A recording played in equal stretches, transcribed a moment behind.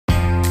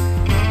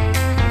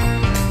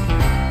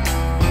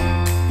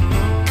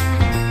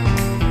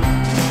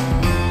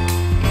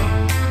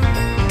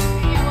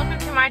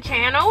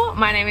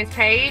my name is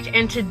Paige,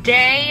 and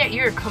today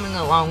you're coming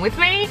along with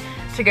me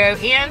to go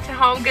into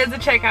HomeGoods and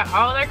check out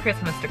all their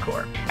Christmas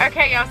decor.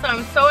 Okay, y'all, so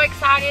I'm so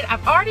excited.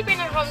 I've already been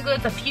at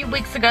HomeGoods a few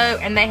weeks ago,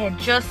 and they had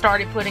just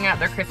started putting out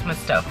their Christmas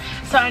stuff.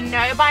 So I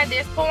know by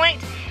this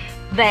point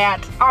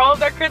that all of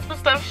their Christmas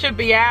stuff should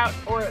be out,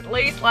 or at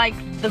least like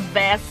the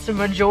vast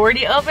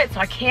majority of it. So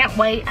I can't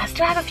wait. I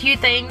still have a few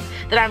things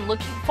that I'm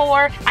looking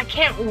for. I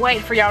can't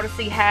wait for y'all to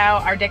see how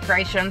our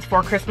decorations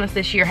for Christmas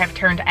this year have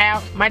turned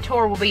out. My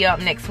tour will be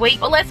up next week,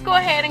 but let's go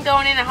ahead and go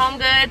on into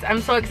HomeGoods.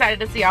 I'm so excited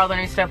to see all the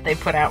new stuff they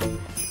put out.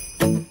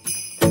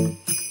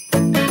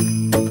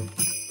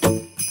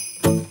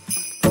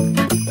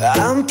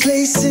 I'm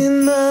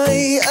placing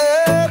my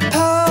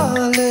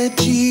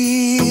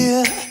apology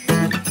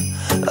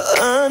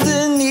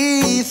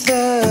underneath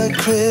the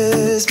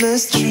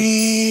Christmas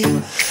tree,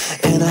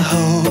 and I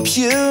hope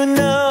you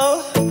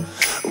know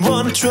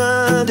what I'm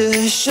trying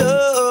to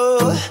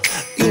show.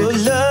 Your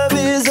love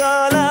is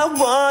all I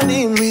want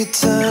in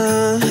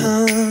return.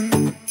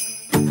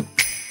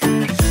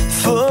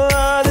 For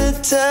all the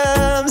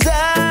times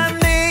I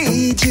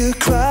made you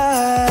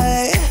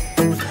cry,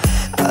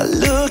 I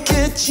look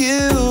at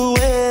you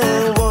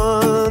and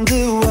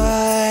wonder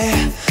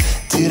why.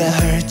 Did I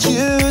hurt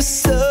you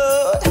so?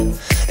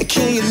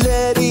 Can you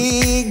let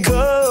it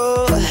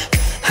go?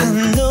 I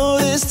know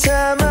this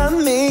time I'll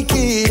make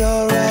it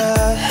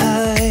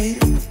alright.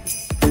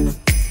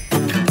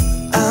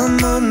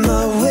 I'm on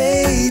my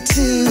way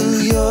to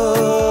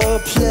your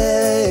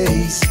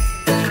place.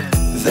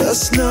 The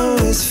snow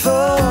is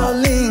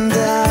falling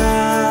down.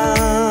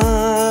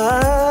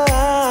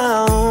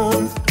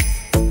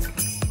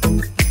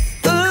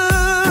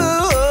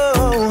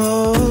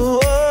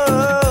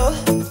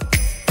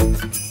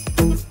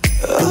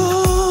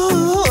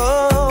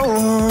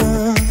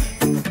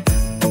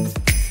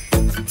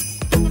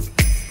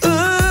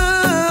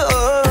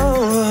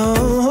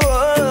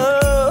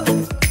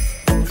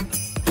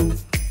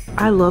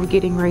 I love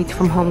getting rates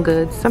from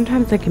HomeGoods.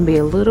 Sometimes they can be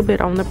a little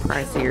bit on the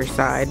pricier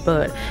side,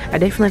 but I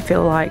definitely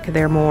feel like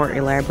they're more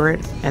elaborate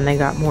and they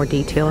got more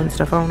detail and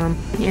stuff on them.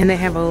 And they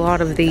have a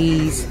lot of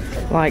these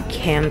like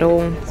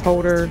candle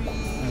holder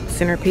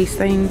centerpiece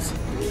things,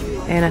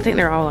 and I think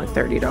they're all like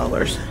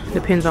 $30.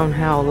 Depends on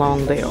how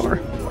long they are.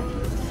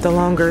 The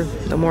longer,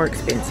 the more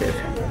expensive.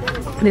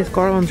 This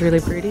garland's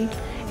really pretty,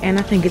 and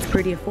I think it's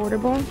pretty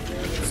affordable.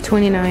 It's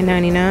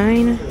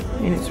 $29.99,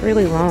 and it's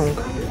really long.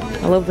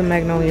 I love the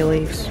magnolia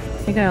leaves.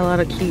 They got a lot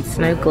of cute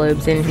snow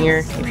globes in here.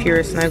 If you're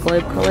a snow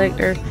globe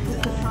collector,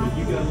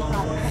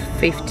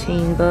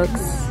 15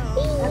 bucks.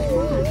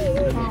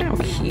 How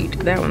cute.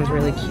 That one's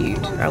really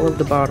cute. I love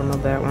the bottom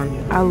of that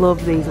one. I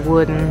love these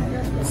wooden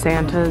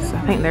Santas.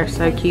 I think they're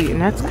so cute, and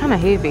that's kind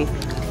of heavy.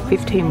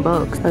 15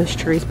 bucks. Those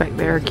trees back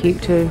there are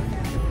cute too.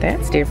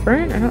 That's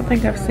different. I don't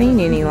think I've seen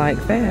any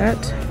like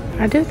that.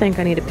 I do think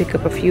I need to pick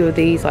up a few of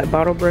these like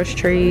bottle brush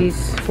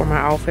trees for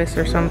my office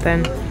or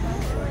something.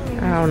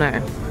 I don't know.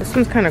 This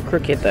one's kind of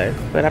crooked though,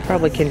 but I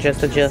probably can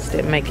just adjust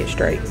it and make it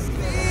straight.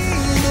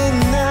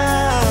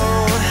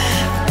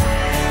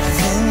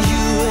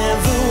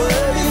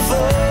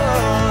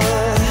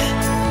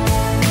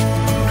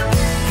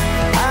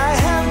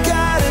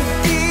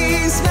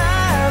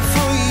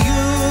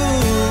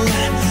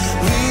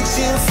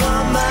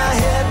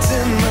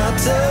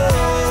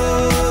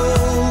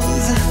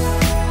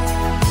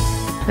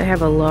 They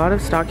have a lot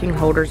of stocking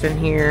holders in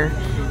here,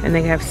 and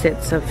they have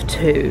sets of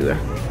 2.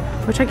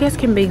 Which I guess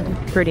can be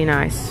pretty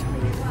nice.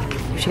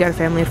 If you got a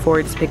family of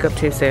 4, just pick up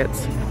 2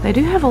 sets. They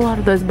do have a lot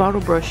of those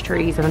bottle brush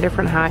trees in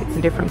different heights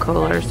and different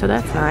colors, so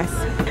that's nice.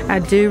 I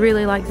do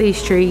really like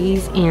these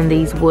trees in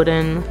these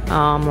wooden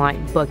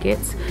like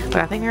buckets, but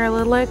I think they're a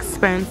little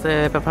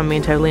expensive if I'm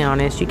being totally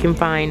honest. You can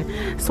find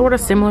sort of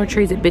similar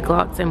trees at Big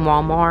Lots and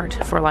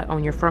Walmart for like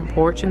on your front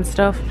porch and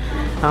stuff,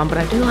 but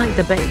I do like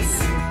the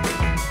base.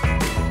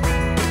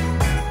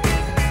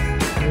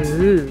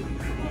 Ooh,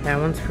 that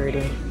one's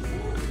pretty.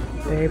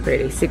 Very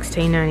pretty.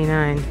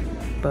 $16.99.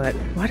 But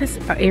why does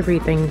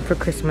everything for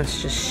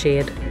Christmas just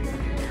shed?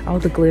 All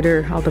the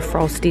glitter, all the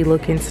frosty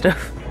looking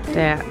stuff.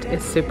 That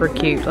is super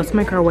cute. Let's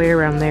make our way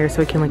around there so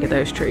we can look at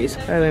those trees.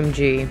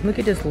 OMG. Look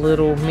at this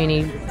little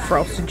mini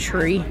frosted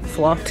tree.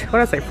 Fluffed. What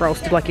did I say?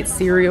 Frosted like it's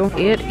cereal.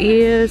 It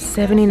is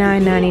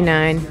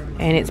 $79.99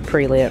 and it's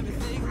pre-lit.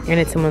 And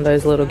it's in one of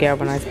those little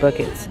galvanized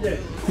buckets.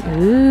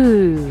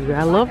 Ooh,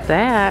 I love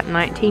that.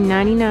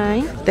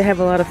 $19.99. They have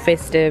a lot of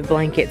festive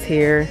blankets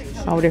here.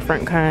 All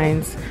different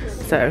kinds.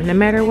 So no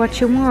matter what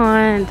you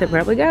want, they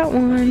probably got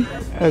one.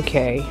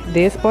 Okay,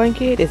 this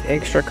blanket is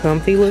extra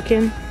comfy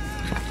looking.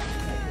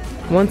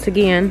 Once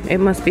again, it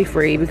must be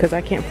free because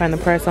I can't find the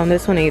price on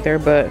this one either,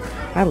 but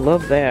I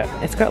love that.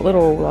 It's got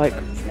little like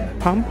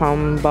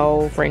pom-pom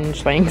ball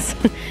fringe things.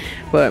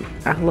 But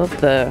I love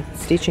the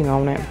stitching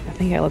on it. I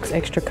think it looks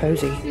extra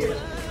cozy.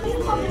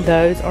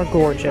 Those are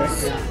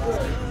gorgeous.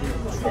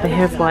 They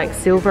have like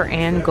silver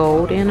and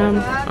gold in them.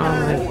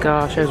 Oh my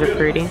gosh, those are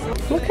pretty.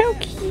 Look how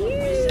cute.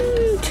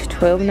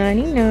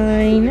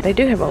 $12.99. They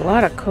do have a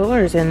lot of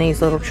colors in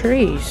these little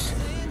trees.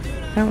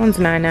 That one's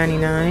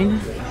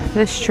 $9.99.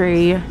 This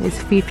tree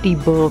is 50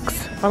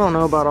 bucks. I don't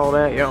know about all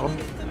that, y'all.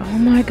 Oh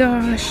my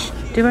gosh.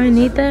 Do I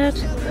need that?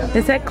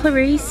 Is that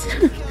Clarice?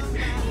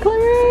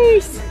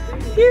 Clarice!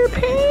 You're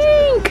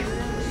pink!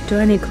 Do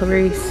I need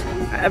Clarice?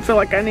 I feel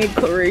like I need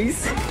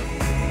Clarice.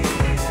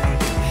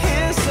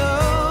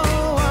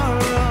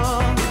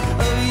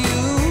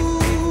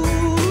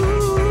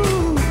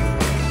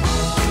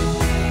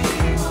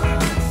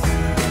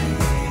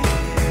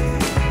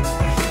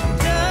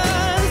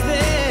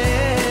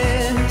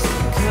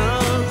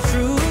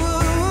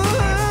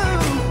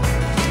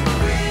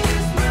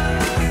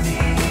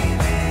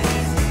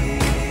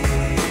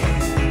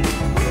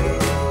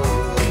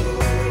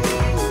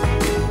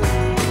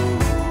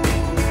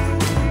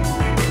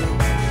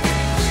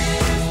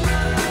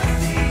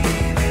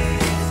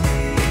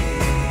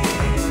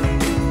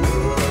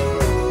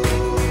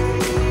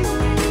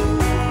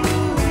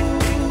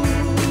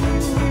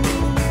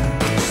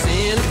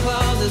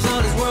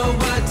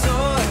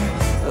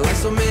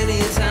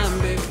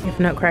 If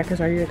nutcrackers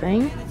are your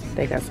thing,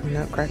 they got some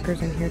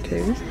nutcrackers in here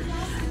too.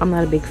 I'm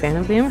not a big fan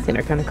of them. I think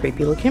they're kind of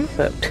creepy looking,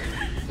 but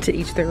to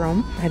each their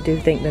own. I do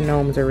think the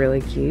gnomes are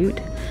really cute.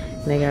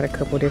 And they got a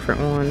couple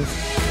different ones.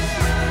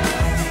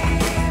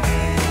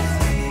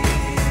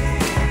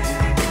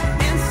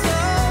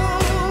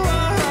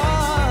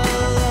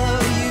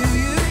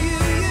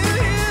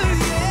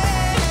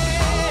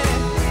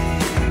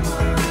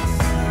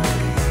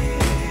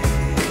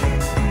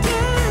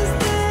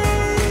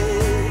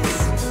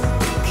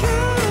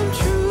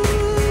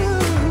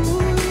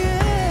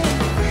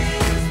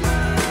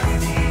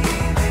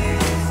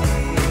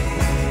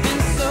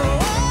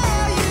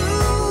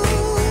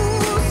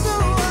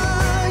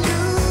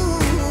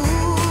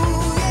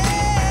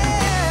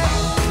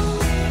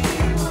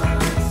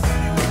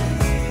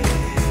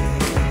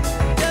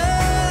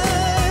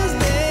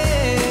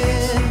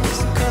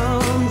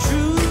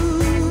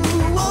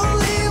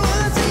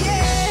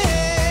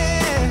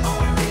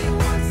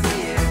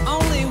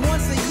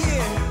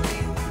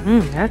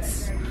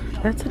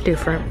 That's a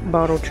different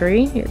bottle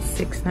tree. It's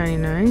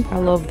 $6.99. I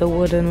love the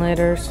wooden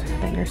letters. I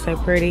think they're so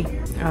pretty.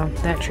 Oh,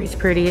 that tree's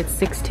pretty. It's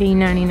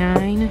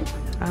 $16.99.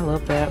 I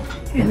love that.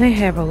 And they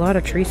have a lot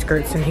of tree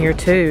skirts in here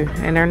too,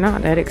 and they're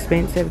not that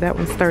expensive. That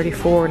one's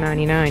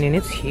 $34.99, and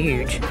it's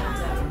huge.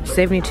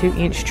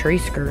 72-inch tree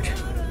skirt.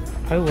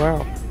 Oh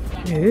wow.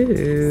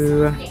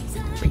 Ooh,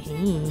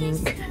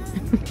 pink.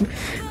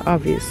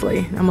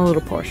 Obviously, I'm a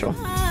little partial.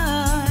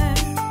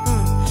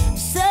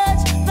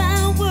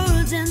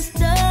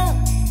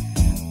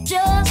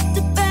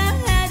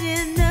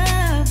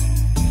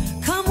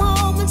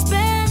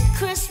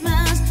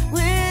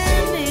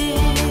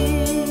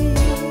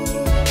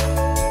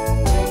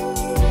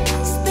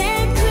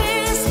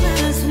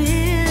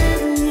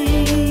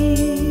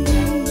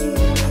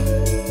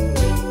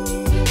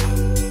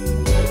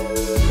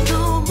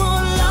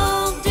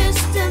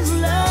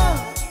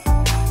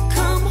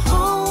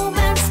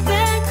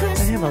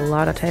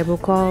 A lot of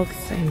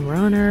tablecloths and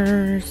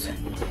runners.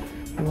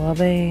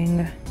 Loving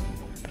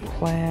the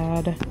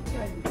plaid.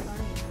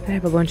 They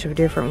have a bunch of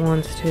different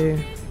ones too.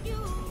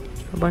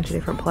 A bunch of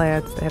different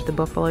plaids. They have the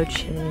buffalo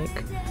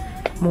check.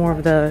 More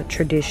of the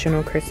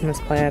traditional Christmas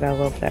plaid. I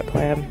love that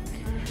plaid.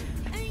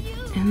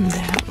 And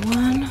that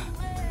one.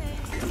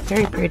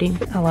 Very pretty.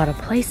 A lot of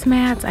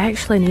placemats. I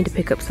actually need to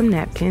pick up some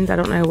napkins. I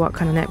don't know what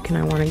kind of napkin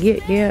I want to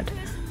get yet,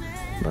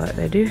 but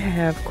they do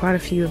have quite a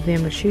few of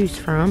them to choose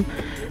from.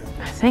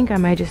 I think I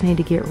may just need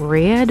to get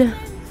red,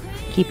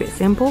 keep it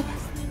simple,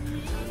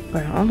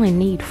 but I only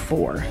need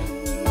 4.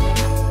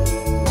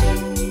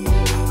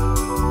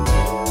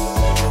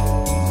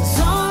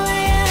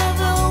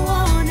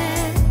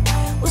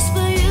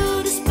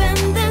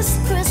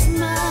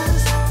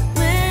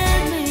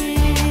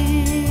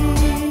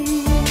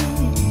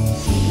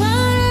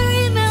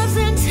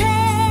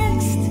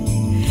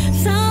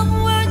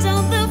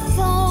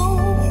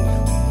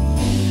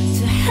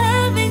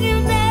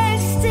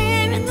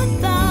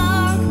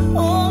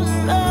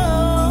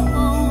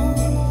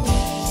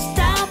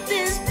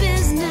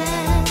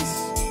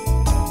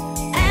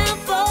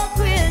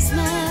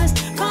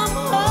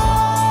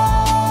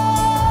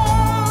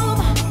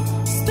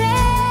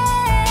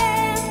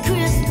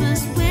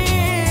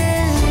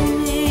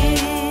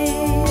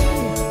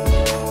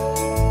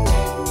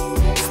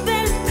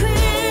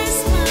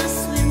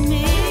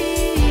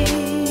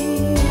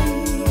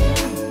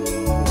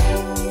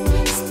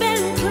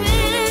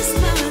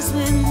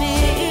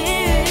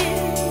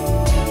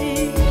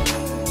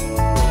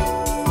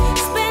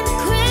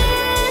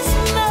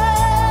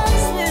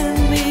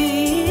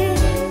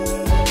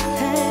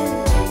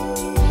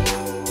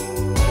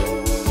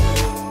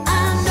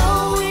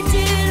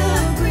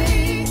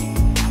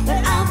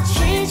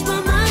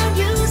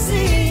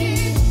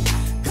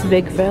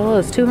 Big fella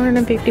is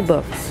 250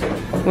 bucks,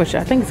 which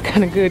I think is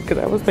kind of good because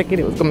I was thinking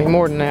it was gonna be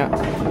more than that.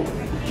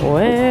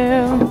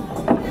 Well,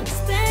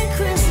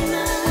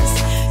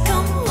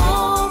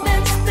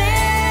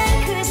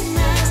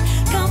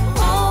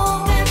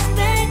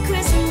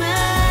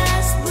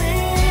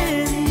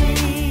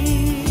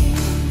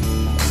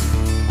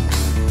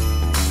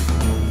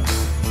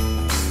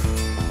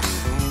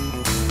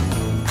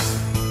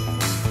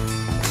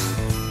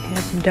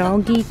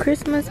 doggy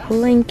Christmas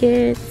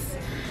blankets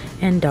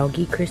and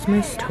doggy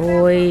Christmas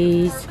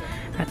toys.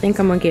 I think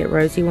I'm gonna get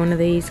Rosie one of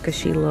these because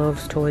she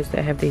loves toys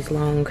that have these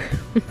long,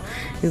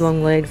 these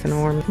long legs and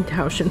arms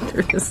dashing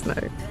through the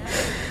snow.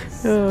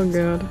 Oh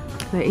God!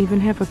 They even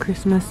have a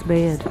Christmas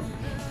bed.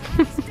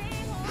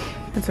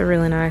 That's a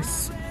really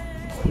nice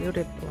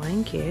quilted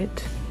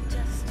blanket.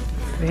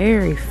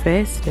 Very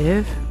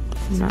festive.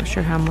 I'm not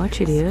sure how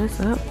much it is.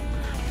 Oh,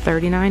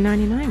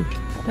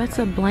 $39.99. That's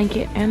a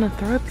blanket and a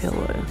throw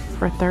pillow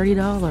for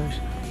 $30.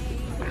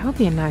 That'll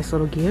be a nice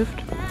little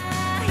gift.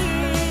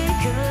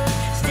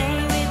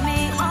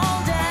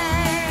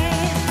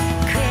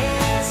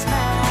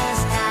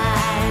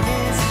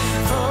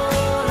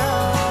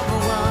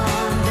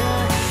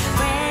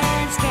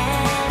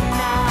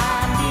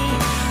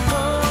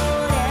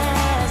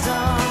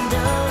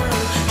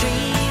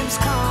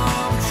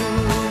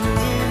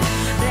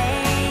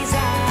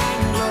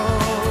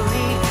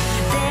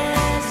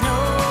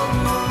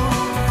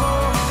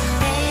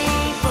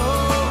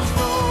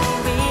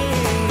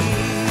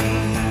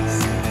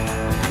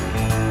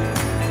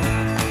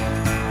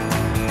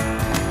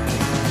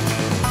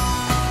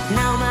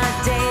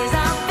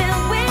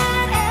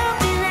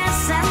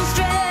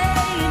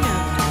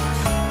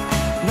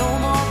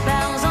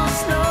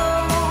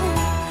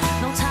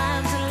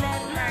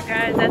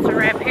 That's a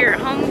wrap here at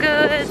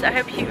HomeGoods. I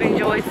hope you've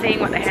enjoyed seeing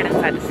what they had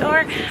inside the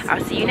store.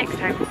 I'll see you next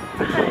time.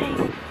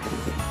 Bye.